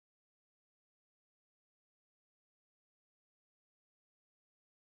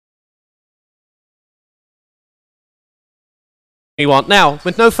You want. Now,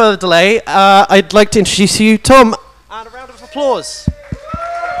 with no further delay, I'd like to introduce you, Tom, and a round of applause.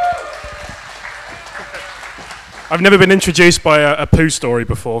 I've never been introduced by a poo story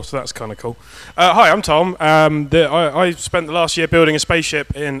before, so that's kind of cool. Hi, I'm Tom. I spent the last year building a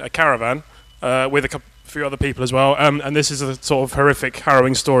spaceship in a caravan with a few other people as well, and this is a sort of horrific,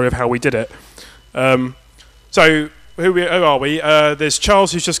 harrowing story of how we did it. So, who are we? There's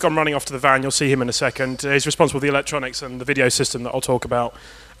Charles, who's just gone running off to the van. You'll see him in a second. He's responsible for the electronics and the video system that I'll talk about,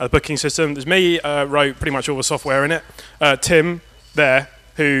 the booking system. There's me, wrote pretty much all the software in it. Tim, there,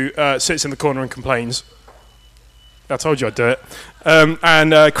 who sits in the corner and complains. I told you I'd do it.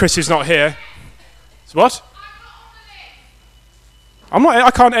 And Chris, who's not here. What?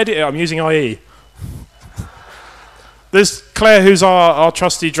 I can't edit it. I'm using IE. There's Claire, who's our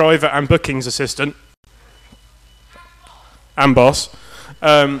trusty driver and bookings assistant. And boss.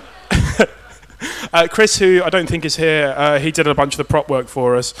 Chris, who I don't think is here, he did a bunch of the prop work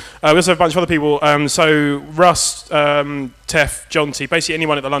for us. We also have a bunch of other people. So Russ, Tef, Jonty, basically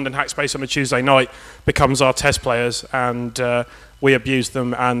anyone at the London Hackspace on a Tuesday night becomes our test players, and we abuse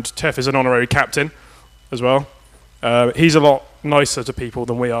them. And Tef is an honorary captain as well. He's a lot nicer to people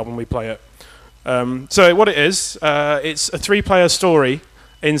than we are when we play it. So what it is, it's a 3-player story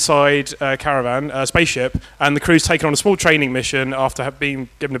inside a caravan, a spaceship, and the crew's taken on a small training mission after being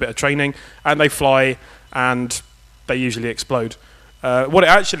given a bit of training, and they fly, and they usually explode. What it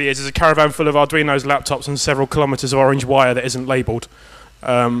actually is a caravan full of Arduinos, laptops, and several kilometers of orange wire that isn't labelled.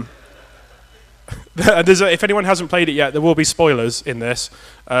 If anyone hasn't played it yet, there will be spoilers in this.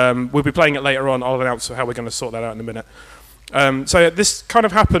 We'll be playing it later on. I'll announce how we're going to sort that out in a minute. So this kind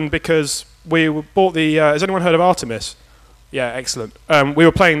of happened because we bought the... has anyone heard of Artemis? Yeah, excellent. We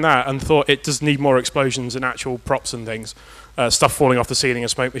were playing that and thought it does need more explosions and actual props and things, stuff falling off the ceiling and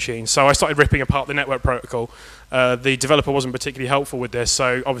smoke machines. So I started ripping apart the network protocol. The developer wasn't particularly helpful with this,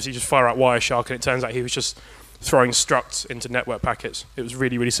 so obviously just fire out Wireshark, and it turns out he was just throwing structs into network packets. It was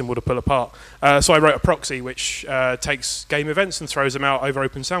really, really simple to pull apart. So I wrote a proxy which takes game events and throws them out over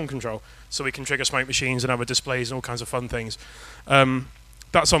open sound control, so we can trigger smoke machines and other displays and all kinds of fun things.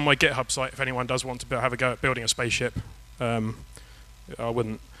 That's on my GitHub site if anyone does want to have a go at building a spaceship. I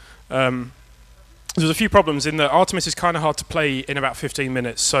wouldn't. There's a few problems in that Artemis is kind of hard to play in about 15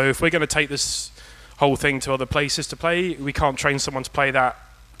 minutes. So if we're going to take this whole thing to other places to play, we can't train someone to play that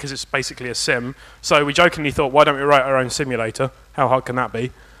because it's basically a sim. So we jokingly thought, why don't we write our own simulator? How hard can that be?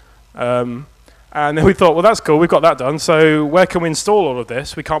 And then we thought, well, that's cool. We've got that done. So where can we install all of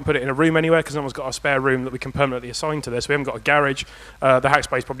this? We can't put it in a room anywhere because no one's got a spare room that we can permanently assign to this. We haven't got a garage. The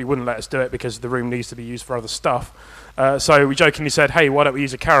Hackspace probably wouldn't let us do it because the room needs to be used for other stuff. So we jokingly said, hey, why don't we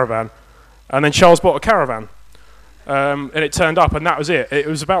use a caravan? And then Charles bought a caravan. And it turned up, and that was it. It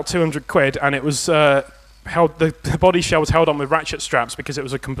was about 200 quid, and it was the body shell was held on with ratchet straps because it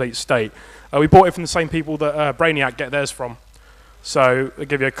was a complete state. We bought it from the same people that Brainiac get theirs from. So I'll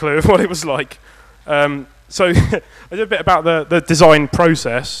give you a clue of what it was like. So I did a bit about the design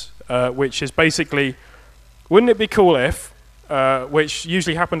process, which is basically, wouldn't it be cool if, which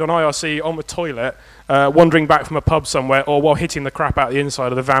usually happened on IRC on the toilet, wandering back from a pub somewhere, or while hitting the crap out of the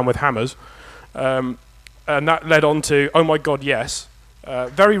inside of the van with hammers. And that led on to, oh my god, yes.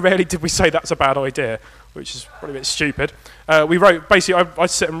 Very rarely did we say that's a bad idea, which is probably a bit stupid. We wrote, basically, I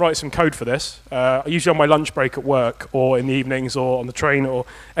sit and write some code for this, usually on my lunch break at work, or in the evenings, or on the train, or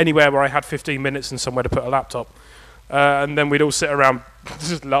anywhere where I had 15 minutes and somewhere to put a laptop. And then we'd all sit around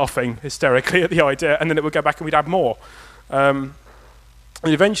just laughing hysterically at the idea, and then it would go back and we'd add more. And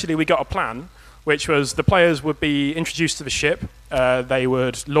eventually we got a plan, which was the players would be introduced to the ship, they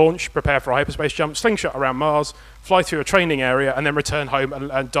would launch, prepare for a hyperspace jump, slingshot around Mars, fly through a training area, and then return home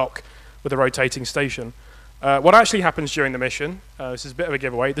and dock with a rotating station. What actually happens during the mission, this is a bit of a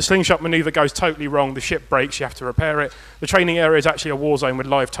giveaway, the slingshot maneuver goes totally wrong, the ship breaks, you have to repair it. The training area is actually a war zone with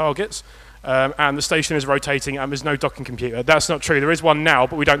live targets, and the station is rotating and there's no docking computer. That's not true, there is one now,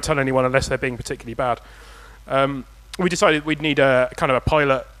 but we don't tell anyone unless they're being particularly bad. We decided we'd need a kind of a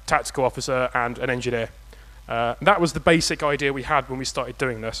pilot, tactical officer, and an engineer. That was the basic idea we had when we started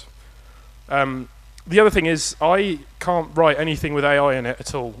doing this. The other thing is, I can't write anything with AI in it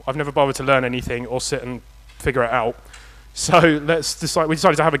at all. I've never bothered to learn anything or sit and figure it out. So we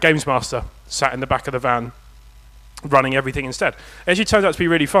decided to have a games master sat in the back of the van running everything instead. It actually turns out to be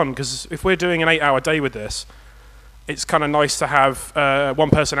really fun because if we're doing an 8-hour day with this, it's kind of nice to have one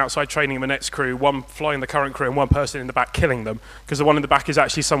person outside training the next crew, one flying the current crew, and one person in the back killing them, because the one in the back is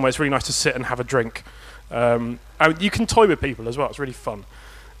actually somewhere it's really nice to sit and have a drink. And you can toy with people as well, it's really fun.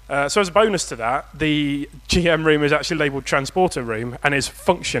 So as a bonus to that, the GM room is actually labelled transporter room and is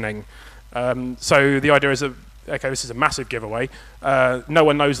functioning. So the idea is that okay, this is a massive giveaway. No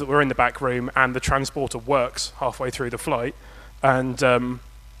one knows that we're in the back room, and the transporter works halfway through the flight, and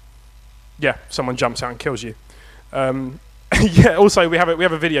yeah, someone jumps out and kills you. Yeah. Also, we have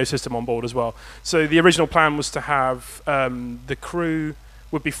a video system on board as well. So the original plan was to have the crew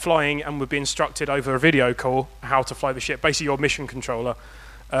would be flying and would be instructed over a video call how to fly the ship, basically your mission controller.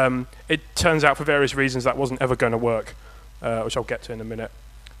 It turns out for various reasons that wasn't ever going to work, which I'll get to in a minute.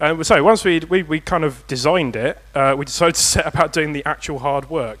 So once we kind of designed it, we decided to set about doing the actual hard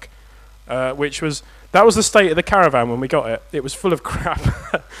work, that was the state of the caravan when we got it. It was full of crap.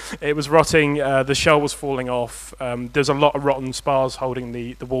 It was rotting. The shell was falling off. There's a lot of rotten spars holding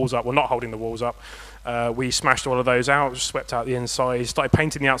the walls up. Well, not holding the walls up. We smashed all of those out, swept out the inside, started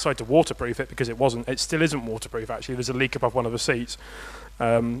painting the outside to waterproof it because it wasn't. It still isn't waterproof, actually. There's a leak above one of the seats.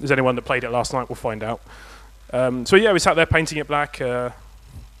 There's anyone that played it last night will find out. So yeah, we sat there painting it black.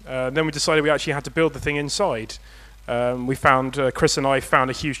 Then we decided we actually had to build the thing inside. Chris and I found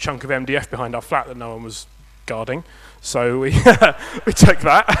a huge chunk of MDF behind our flat that no one was guarding. So we took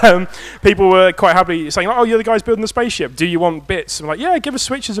that. People were quite happy saying, oh, you're the guys building the spaceship. Do you want bits? And we're like, yeah, give us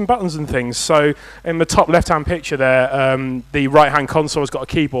switches and buttons and things. So in the top left-hand picture there, the right-hand console has got a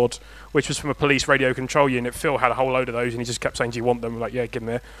keyboard, which was from a police radio control unit. Phil had a whole load of those, and he just kept saying, do you want them? We're like, yeah, give them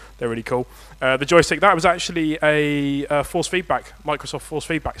here. They're really cool. The joystick, that was actually a force feedback, Microsoft force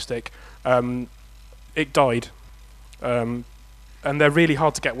feedback stick. It died. And they're really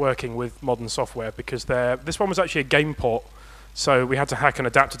hard to get working with modern software because this one was actually a game port, so we had to hack an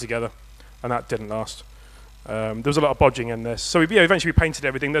adapter together, and that didn't last. There was a lot of bodging in this. So eventually we painted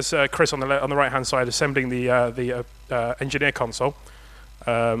everything. There's Chris on the right-hand side assembling the engineer console.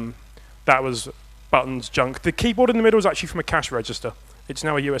 That was buttons, junk. The keyboard in the middle was actually from a cash register. It's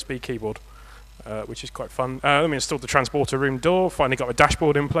now a USB keyboard, which is quite fun. Then we installed the transporter room door, finally got a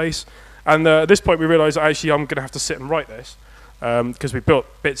dashboard in place. And at this point we realised actually I'm going to have to sit and write this because we built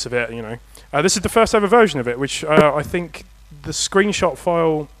bits of it, you know. This is the first ever version of it, which I think the screenshot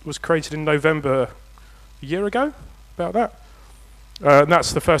file was created in November a year ago, about that. And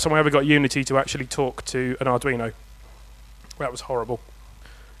that's the first time I ever got Unity to actually talk to an Arduino. That was horrible.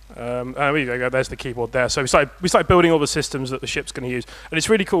 There's the keyboard there. So we started building all the systems that the ship's going to use. And it's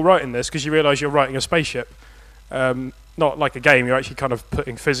really cool writing this because you realise you're writing a spaceship. Not like a game, you're actually kind of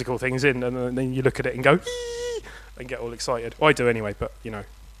putting physical things in, and then you look at it and go, eee! And get all excited. Well, I do anyway, but you know,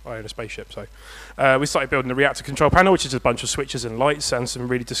 I own a spaceship. So we started building the reactor control panel, which is a bunch of switches and lights and some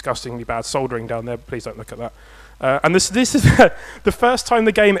really disgustingly bad soldering down there. Please don't look at that. And this is the first time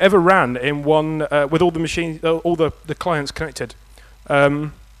the game ever ran in one with all the machines, all the clients connected.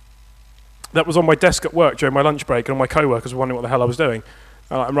 That was on my desk at work during my lunch break, and all my co-workers were wondering what the hell I was doing.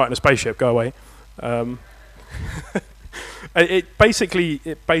 I'm writing a spaceship. Go away. It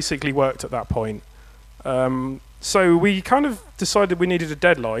basically worked at that point. So we kind of decided we needed a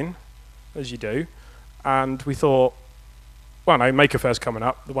deadline, as you do, and we thought, well, no, Maker Fair's coming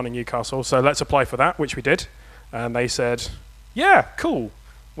up, the one in Newcastle, so let's apply for that, which we did. And they said, yeah, cool.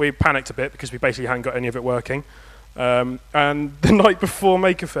 We panicked a bit because we basically hadn't got any of it working. And the night before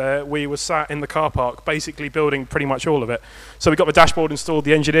Maker Faire, we were sat in the car park basically building pretty much all of it. So we got the dashboard installed,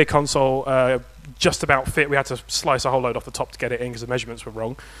 the engineer console just about fit. We had to slice a whole load off the top to get it in because the measurements were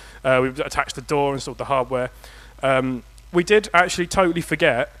wrong. We attached the door, installed the hardware. We did actually totally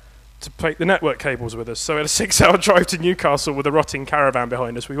forget to take the network cables with us. So we had a 6-hour drive to Newcastle with a rotting caravan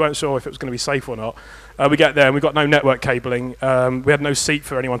behind us. We weren't sure if it was going to be safe or not. We get there and we got no network cabling. We had no seat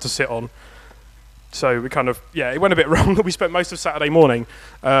for anyone to sit on. So we kind of, yeah, it went a bit wrong. We spent most of Saturday morning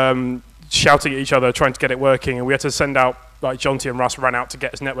shouting at each other, trying to get it working, and we had to send out, like Jonty and Russ ran out to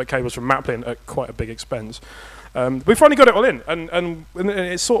get us network cables from Maplin at quite a big expense. We finally got it all in, and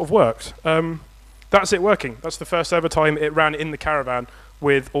it sort of worked. That's it working. That's the first ever time it ran in the caravan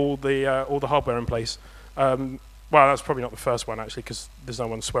with all the hardware in place. Well, that's probably not the first one, actually, because there's no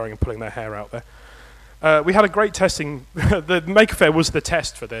one swearing and pulling their hair out there. We had a great testing. The Maker Faire was the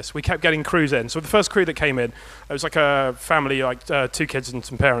test for this. We kept getting crews in. So the first crew that came in, it was like a family, like 2 kids and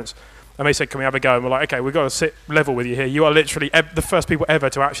some parents. And they said, can we have a go? And we're like, okay, we've got to sit level with you here. You are literally the first people ever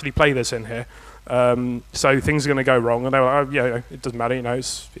to actually play this in here. So things are going to go wrong. And they were like, oh, yeah, it doesn't matter. You know,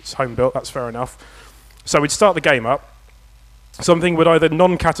 it's home built. That's fair enough. So we'd start the game up. Something would either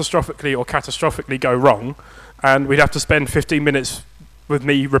non-catastrophically or catastrophically go wrong. And we'd have to spend 15 minutes with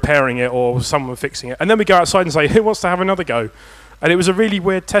me repairing it or someone fixing it. And then we go outside and say, who wants to have another go? And it was a really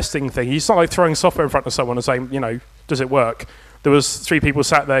weird testing thing. It's not like throwing software in front of someone and saying, you know, does it work? There was 3 people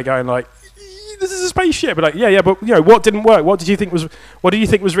sat there going like, this is a spaceship. We're like, yeah, but you know, what didn't work? What do you think was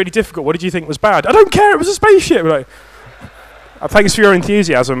really difficult? What did you think was bad? I don't care, it was a spaceship. We're like, Thanks for your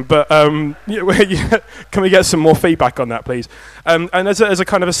enthusiasm, but can we get some more feedback on that, please? And as a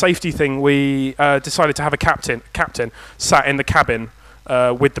kind of a safety thing, we decided to have a captain sat in the cabin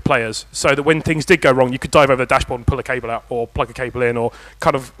with the players, so that when things did go wrong, you could dive over the dashboard and pull a cable out, or plug a cable in, or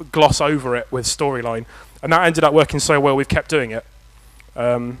kind of gloss over it with storyline. And that ended up working so well, we've kept doing it.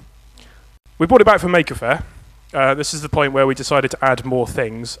 We brought it back from Maker Faire. This is the point where we decided to add more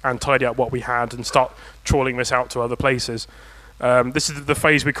things and tidy up what we had and start trawling this out to other places. This is the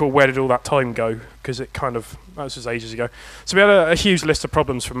phase we call where did all that time go, because it kind of, that was just ages ago. So we had a huge list of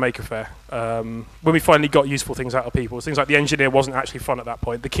problems from Maker Faire. When we finally got useful things out of people, things like the engineer wasn't actually fun at that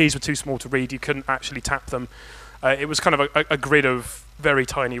point. The keys were too small to read, you couldn't actually tap them. It was kind of a grid of very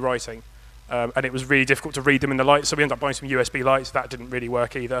tiny writing. And it was really difficult to read them in the light, so we ended up buying some USB lights. That didn't really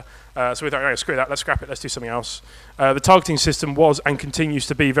work either. So we thought, oh, screw that, let's scrap it, let's do something else. The targeting system was and continues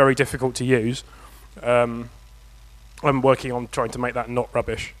to be very difficult to use. I'm working on trying to make that not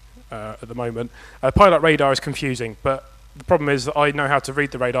rubbish at the moment. Pilot radar is confusing, but the problem is that I know how to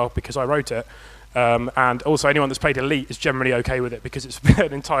read the radar because I wrote it. And also anyone that's played Elite is generally okay with it because it's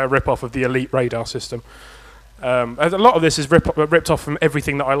an entire rip-off of the Elite radar system. A lot of this is ripped off from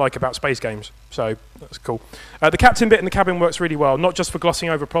everything that I like about space games, so that's cool. The captain bit in the cabin works really well, not just for glossing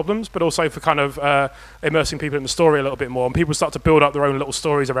over problems, but also for kind of immersing people in the story a little bit more, and people start to build up their own little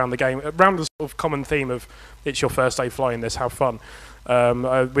stories around the game, around the sort of common theme of it's your first day flying this, have fun.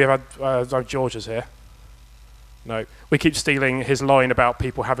 We have had George is here. No, we keep stealing his line about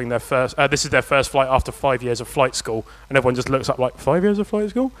people having their first, this is their first flight after 5 years of flight school, and everyone just looks up like, 5 years of flight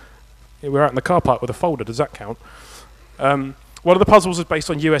school? We're out in the car park with a folder, does that count? One of the puzzles is based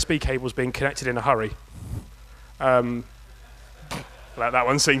on USB cables being connected in a hurry. Let that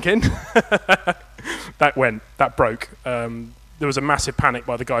one sink in. That broke. There was a massive panic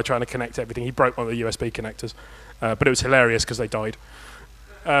by the guy trying to connect everything. He broke one of the USB connectors, but it was hilarious because they died.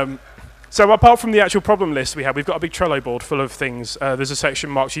 So apart from the actual problem list we've got a big Trello board full of things. There's a section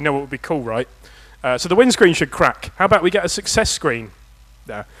marked, you know what would be cool, right? So the windscreen should crack. How about we get a success screen?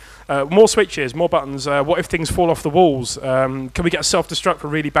 There. More switches, more buttons. What if things fall off the walls? Can we get a self-destruct for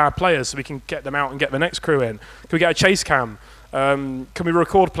really bad players so we can get them out and get the next crew in? Can we get a chase cam? Can we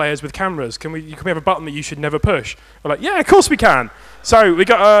record players with cameras? Can we have a button that you should never push? We're like, yeah, of course we can. So we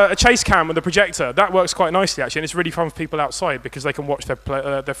got a chase cam with a projector. That works quite nicely, actually, and it's really fun for people outside because they can watch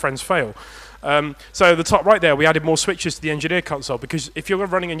their friends fail. So the top right there, we added more switches to the engineer console because if you're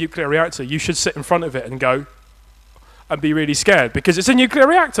running a nuclear reactor, you should sit in front of it and go, and be really scared because it's a nuclear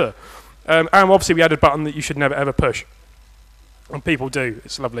reactor. And obviously we added a button that you should never ever push. And people do,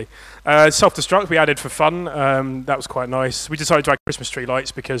 it's lovely. Self-destruct we added for fun, that was quite nice. We decided to add Christmas tree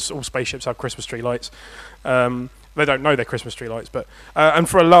lights because all spaceships have Christmas tree lights. They don't know they're Christmas tree lights, but and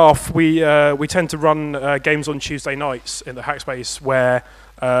for a laugh, we tend to run games on Tuesday nights in the Hackspace where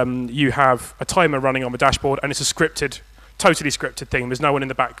you have a timer running on the dashboard and it's a totally scripted thing. There's no one in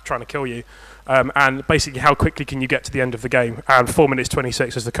the back trying to kill you. And basically, how quickly can you get to the end of the game? And 4 minutes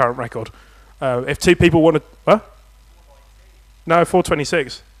 26 is the current record. If two people want to... Huh? No,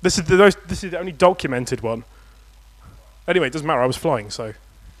 4:26. This is the only documented one. Anyway, it doesn't matter. I was flying, so...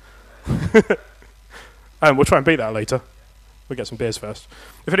 we'll try and beat that later. We'll get some beers first.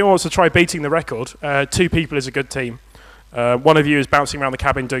 If anyone wants to try beating the record, 2 people is a good team. One of you is bouncing around the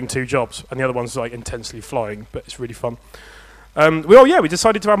cabin doing 2 jobs, and the other one's like intensely flying, but it's really fun. We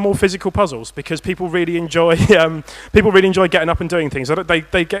decided to have more physical puzzles because people really enjoy getting up and doing things.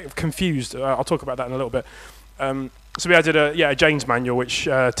 They get confused. I'll talk about that in a little bit. So we added a Jane's manual, which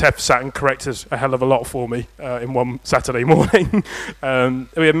Tef sat and corrected a hell of a lot for me in one Saturday morning.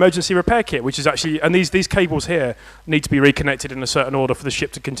 We had emergency repair kit, which is actually, and these cables here need to be reconnected in a certain order for the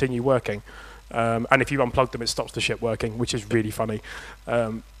ship to continue working. And if you unplug them, it stops the ship working, which is really funny.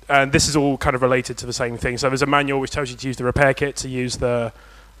 And this is all kind of related to the same thing. So there's a manual which tells you to use the repair kit to use to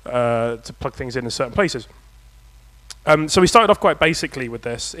plug things in certain places. So we started off quite basically with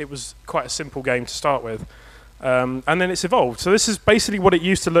this. It was quite a simple game to start with. And then it's evolved. So this is basically what it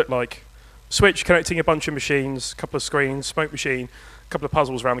used to look like. Switch connecting a bunch of machines, a couple of screens, smoke machine, a couple of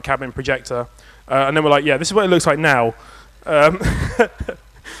puzzles around the cabin, projector. And then we're like, yeah, this is what it looks like now.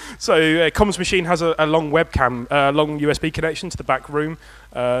 So comms machine has a long webcam, long USB connection to the back room.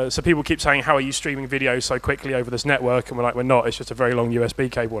 So people keep saying, how are you streaming video so quickly over this network? And we're like, we're not. It's just a very long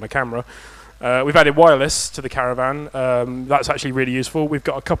USB cable and a camera. We've added wireless to the caravan. That's actually really useful. We've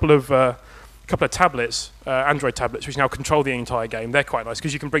got a couple of tablets, Android tablets, which now control the entire game. They're quite nice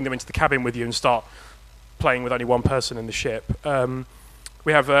because you can bring them into the cabin with you and start playing with only one person in the ship.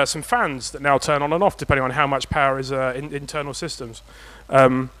 We have some fans that now turn on and off depending on how much power is in internal systems.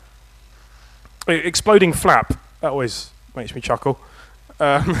 Exploding flap, that always makes me chuckle.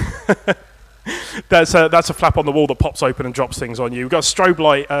 Um, that's a flap on the wall that pops open and drops things on you. We've got a strobe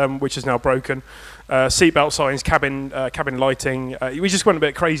light, which is now broken. Seatbelt signs, cabin lighting. We just went a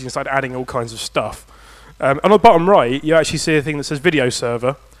bit crazy and started adding all kinds of stuff. And on the bottom right, you actually see a thing that says video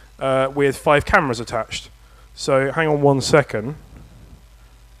server with 5 cameras attached. So hang on 1 second.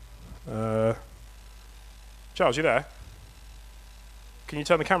 Charles, you there? Can you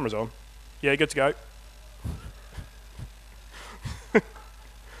turn the cameras on? Yeah, good to go.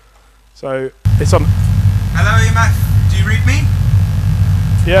 So it's on. Hello, Matt. Do you read me?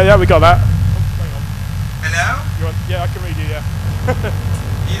 Yeah, we got that. Hello? You're on, yeah, I can read you. Yeah.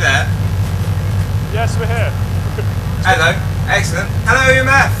 You there? Yes, we're here. Hello. Excellent. Hello,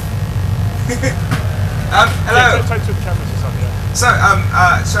 Matt. Hello. Yeah, take to the cameras or something. Yeah. So,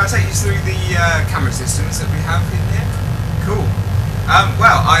 shall I take you through the camera systems that we have in here? Cool.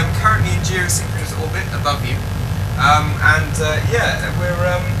 Well, I'm currently in geosynchronous orbit above you, and yeah, we're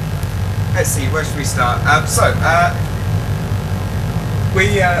let's see, where should we start?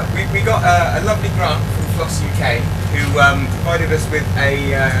 We got a lovely grant from Floss UK, who provided us with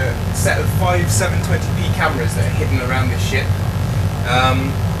a set of 5 720p cameras that are hidden around this ship.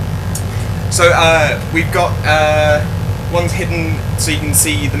 We've got ones hidden so you can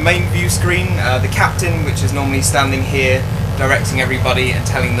see the main view screen, the captain, which is normally standing here directing everybody and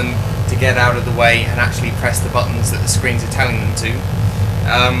telling them to get out of the way and actually press the buttons that the screens are telling them to.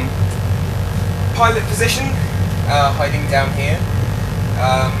 Pilot position, hiding down here,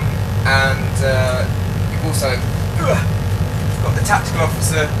 and we've also got the tactical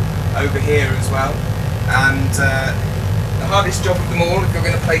officer over here as well, and the hardest job of them all, if you're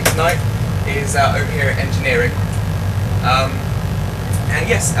going to play tonight, is over here at engineering. And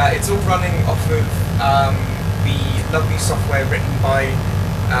yes, it's all running off of the lovely software written by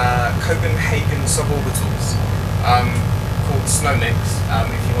Copenhagen Suborbitals, called Snowmix,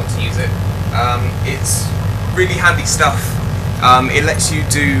 if you want to use it. It's really handy stuff. It lets you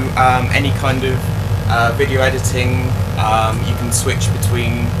do any kind of video editing. You can switch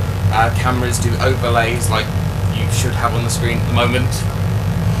between cameras, do overlays like you should have on the screen at the moment.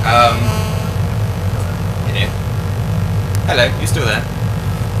 Hello, you're still there?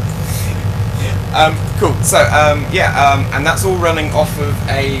 Cool, so yeah, and that's all running off of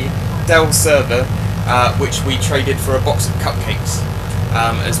a Dell server, which we traded for a box of cupcakes,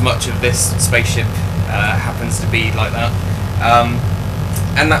 as much of this spaceship happens to be like that.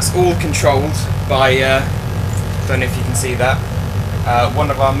 And that's all controlled by, don't know if you can see that,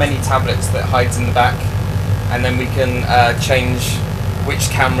 one of our many tablets that hides in the back, and then we can change which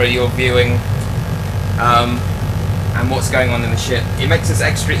camera you're viewing, and what's going on in the ship. It makes us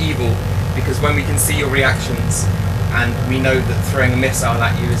extra evil, because when we can see your reactions, and we know that throwing a missile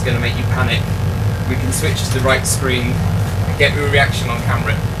at you is going to make you panic, we can switch to the right screen and get your reaction on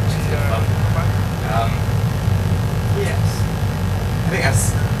camera, which is a bit fun. Yes. I think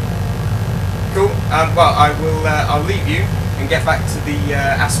that's cool. Well, I'll leave you and get back to the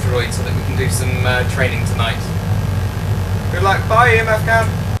asteroid so that we can do some training tonight. Good luck. Bye, EMF Cam.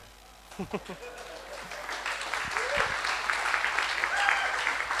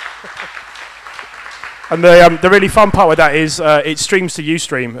 And the really fun part with that is it streams to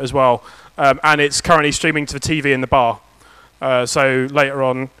Ustream as well, and it's currently streaming to the TV in the bar. So later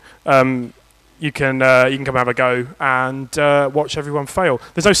on, you can come have a go and watch everyone fail.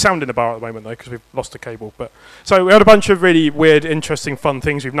 There's no sound in the bar at the moment though, because we've lost the cable. But so we had a bunch of really weird, interesting, fun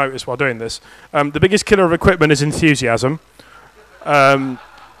things we've noticed while doing this. The biggest killer of equipment is enthusiasm.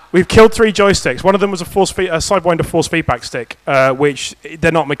 We've killed 3 joysticks. One of them was a Sidewinder force feedback stick, which they're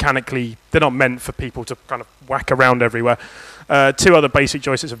not meant for people to kind of whack around everywhere. 2 other basic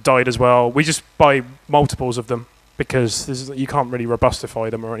joysticks have died as well. We just buy multiples of them because you can't really robustify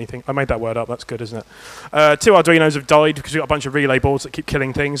them or anything. I made that word up, that's good, isn't it? 2 Arduinos have died because we've got a bunch of relay boards that keep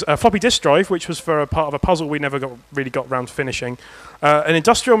killing things. A floppy disk drive, which was for a part of a puzzle we never really got around to finishing. An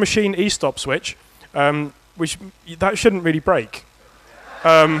industrial machine e-stop switch, which that shouldn't really break.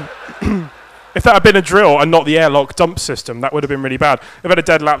 If that had been a drill and not the airlock dump system, that would have been really bad. We've had a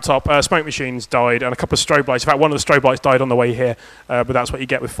dead laptop, smoke machines died, and a couple of strobe lights. In fact, one of the strobe lights died on the way here, but that's what you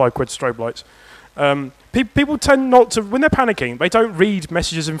get with £5 strobe lights. People tend not to, when they're panicking, they don't read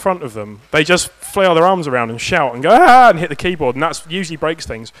messages in front of them. They just flail their arms around and shout and go, ah, and hit the keyboard, and that usually breaks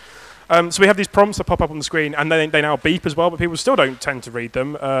things. So we have these prompts that pop up on the screen, and then they now beep as well, but people still don't tend to read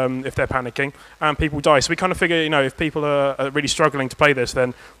them if they're panicking, and people die. So we kind of figure, if people are really struggling to play this,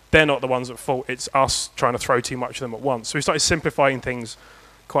 then they're not the ones at fault. It's us trying to throw too much of them at once. So we started simplifying things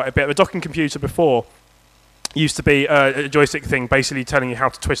quite a bit. The docking computer before used to be a joystick thing, basically telling you how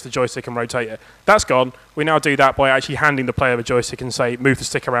to twist the joystick and rotate it. That's gone. We now do that by actually handing the player a joystick and say, move the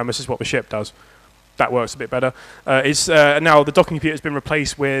stick around, this is what the ship does. That works a bit better. Now the docking computer has been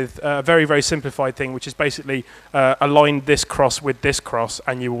replaced with a very, very simplified thing, which is basically align this cross with this cross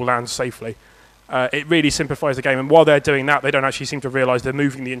and you will land safely. It really simplifies the game, and while they're doing that, they don't actually seem to realise they're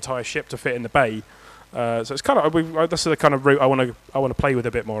moving the entire ship to fit in the bay. So it's kind of that's the kind of route I want to play with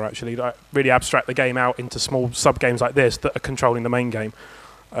a bit more, actually. Like, really abstract the game out into small sub games like this that are controlling the main game.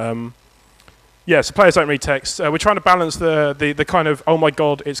 So players don't read text. We're trying to balance the kind of, oh my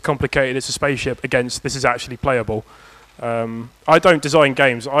god, it's complicated, it's a spaceship, against this is actually playable. I don't design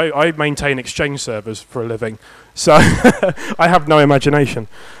games. I maintain exchange servers for a living, so I have no imagination.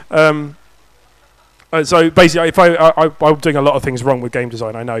 So basically, I'm doing a lot of things wrong with game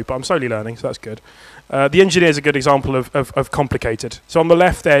design, I know, but I'm slowly learning, so that's good. The engineer is a good example of complicated. So on the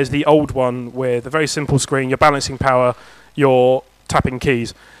left, there's the old one with a very simple screen. You're balancing power, you're tapping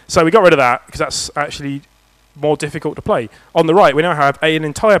keys. So we got rid of that because that's actually more difficult to play. On the right, we now have an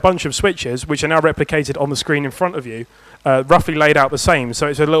entire bunch of switches, which are now replicated on the screen in front of you, roughly laid out the same. So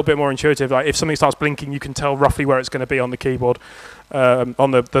it's a little bit more intuitive. Like if something starts blinking, you can tell roughly where it's going to be on the keyboard,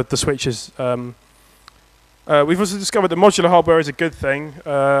 on the switches. We've also discovered that modular hardware is a good thing.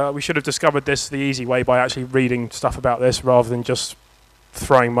 We should have discovered this the easy way by actually reading stuff about this rather than just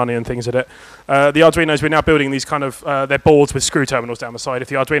throwing money and things at it. The Arduinos, we're now building these kind of, they're boards with screw terminals down the side. If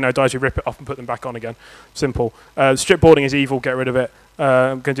the Arduino dies, we rip it off and put them back on again. Simple. Strip boarding is evil, get rid of it.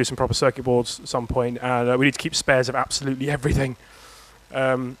 I'm going to do some proper circuit boards at some point, and we need to keep spares of absolutely everything.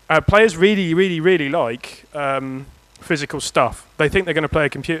 Players really, really, really like physical stuff. They think they're going to play a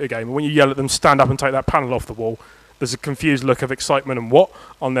computer game, and when you yell at them, stand up and take that panel off the wall, there's a confused look of excitement and what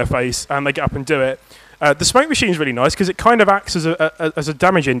on their face, and they get up and do it. The smoke machine is really nice because it kind of acts as a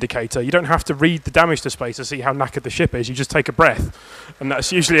damage indicator. You don't have to read the damage display to see how knackered the ship is. You just take a breath, and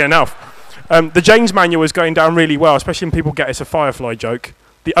that's usually enough. The Jane's manual is going down really well, especially when people get it's a Firefly joke.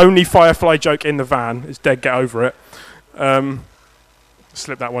 The only Firefly joke in the van is dead, get over it.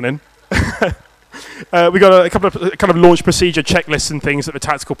 Slip that one in. We got a couple of kind of launch procedure checklists and things that the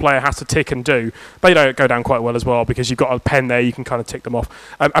tactical player has to tick and do. They don't go down quite well as well because you've got a pen there, you can kind of tick them off.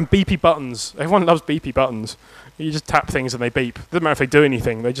 And beepy buttons. Everyone loves beepy buttons. You just tap things and they beep. Doesn't matter if they do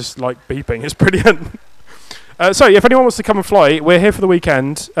anything, they just like beeping. It's brilliant. So if anyone wants to come and fly, we're here for the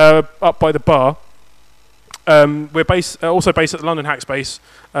weekend up by the bar. We're also based at the London Hackspace.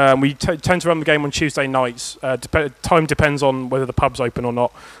 We tend to run the game on Tuesday nights. Time depends on whether the pub's open or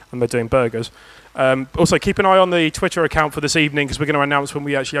not, and they're doing burgers. Also, keep an eye on the Twitter account for this evening because we're going to announce when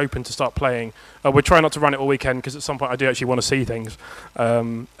we actually open to start playing. We're trying not to run it all weekend because at some point I do actually want to see things.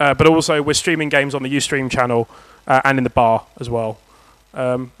 But also, we're streaming games on the Ustream channel and in the bar as well.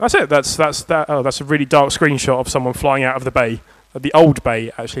 That's it. That's that. Oh, that's a really dark screenshot of someone flying out of the bay, the old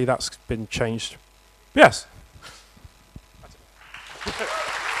bay. Actually, that's been changed. Yes.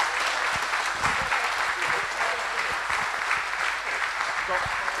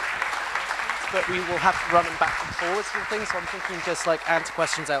 But we will have to run them back and forwards and things, so I'm thinking just like answer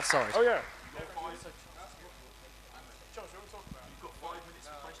questions outside. Oh yeah. We've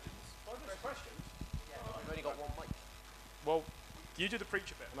only got one mic. Well, you do the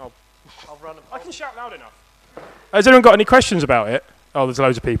preacher bit, and I'll run them. I can shout loud enough. Has anyone got any questions about it? Oh, there's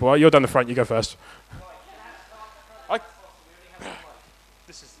loads of people. Oh, you're down the front. You go first.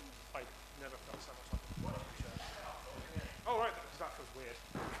 This is. I never felt so much like a preacher. Oh right, that feels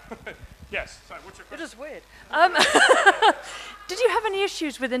weird. Yes. So, what's your question? It is weird. Did you have any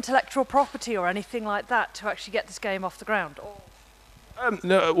issues with intellectual property or anything like that to actually get this game off the ground?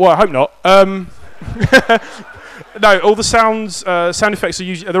 No, well, I hope not. No, all the sound effects are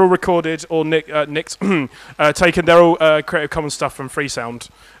usually they're all recorded or nicked, taken. They're all Creative Commons stuff from Freesound.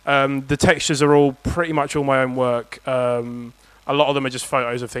 The textures are all pretty much all my own work. A lot of them are just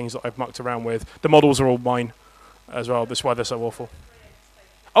photos of things that I've mucked around with. The models are all mine as well. That's why they're so awful.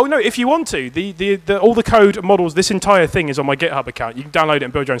 Oh no! If you want to, all the code and models, this entire thing is on my GitHub account. You can download it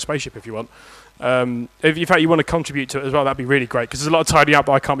and build your own spaceship if you want. If in fact you want to contribute to it as well, that'd be really great because there's a lot of tidying up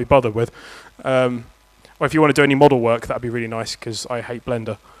that I can't be bothered with. Or if you want to do any model work, that'd be really nice because I hate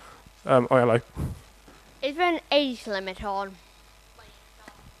Blender. Oh hello. Is there an age limit on?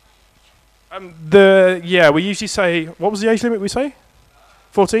 We usually say what was the age limit we say?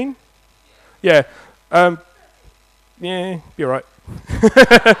 14? Yeah. Yeah, you're right.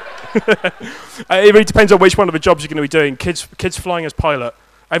 It really depends on which one of the jobs you're going to be doing. Kids flying as pilot.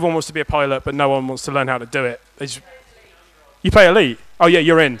 Everyone wants to be a pilot, but no one wants to learn how to do it. You play elite. Oh yeah,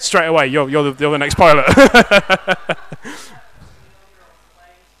 you're in straight away. You're the next pilot.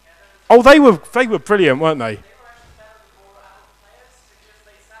 Oh, they were brilliant, weren't they?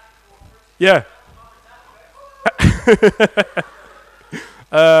 Yeah.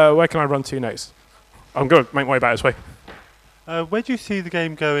 Where can I run to next? I'm going to make my way back this way. Where do you see the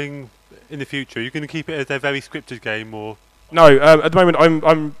game going in the future? Are you going to keep it as a very scripted game, or? No, at the moment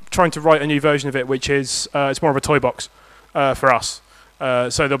I'm trying to write a new version of it, which is it's more of a toy box for us.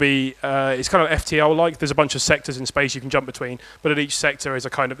 So there'll be it's kind of FTL-like. There's a bunch of sectors in space you can jump between, but at each sector is a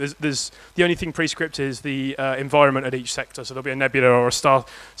kind of there's the only thing pre-scripted is the environment at each sector. So there'll be a nebula or a star,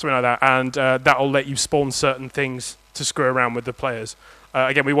 something like that, and that'll let you spawn certain things to screw around with the players.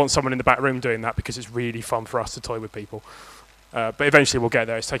 Again, we want someone in the back room doing that because it's really fun for us to toy with people. But eventually we'll get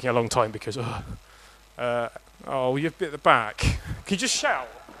there. It's taking a long time because oh, you're a bit at the back. Can you just shout?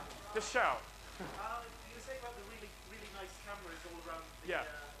 Just shout. You were saying about the really nice cameras all around the Yeah.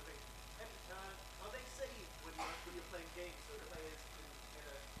 thing. Are they saved when you're playing games so the players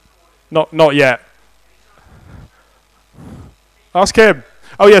can record it? Not yet. Ask him.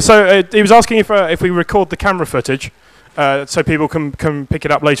 Oh yeah, so he was asking if we record the camera footage, so people can pick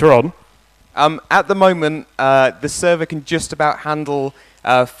it up later on. At the moment, the server can just about handle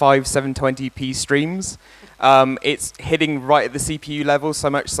 720p streams. It's hitting right at the CPU level, so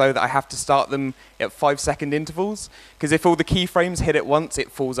much so that I have to start them at 5-second intervals, because if all the keyframes hit at once,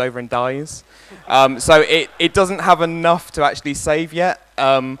 it falls over and dies. So it doesn't have enough to actually save yet.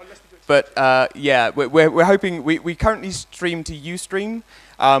 But yeah, we're hoping, we currently stream to Ustream,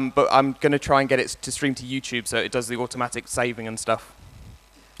 but I'm going to try and get it to stream to YouTube so it does the automatic saving and stuff.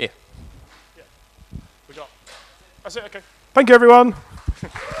 Yeah. That's it, okay. Thank you, everyone.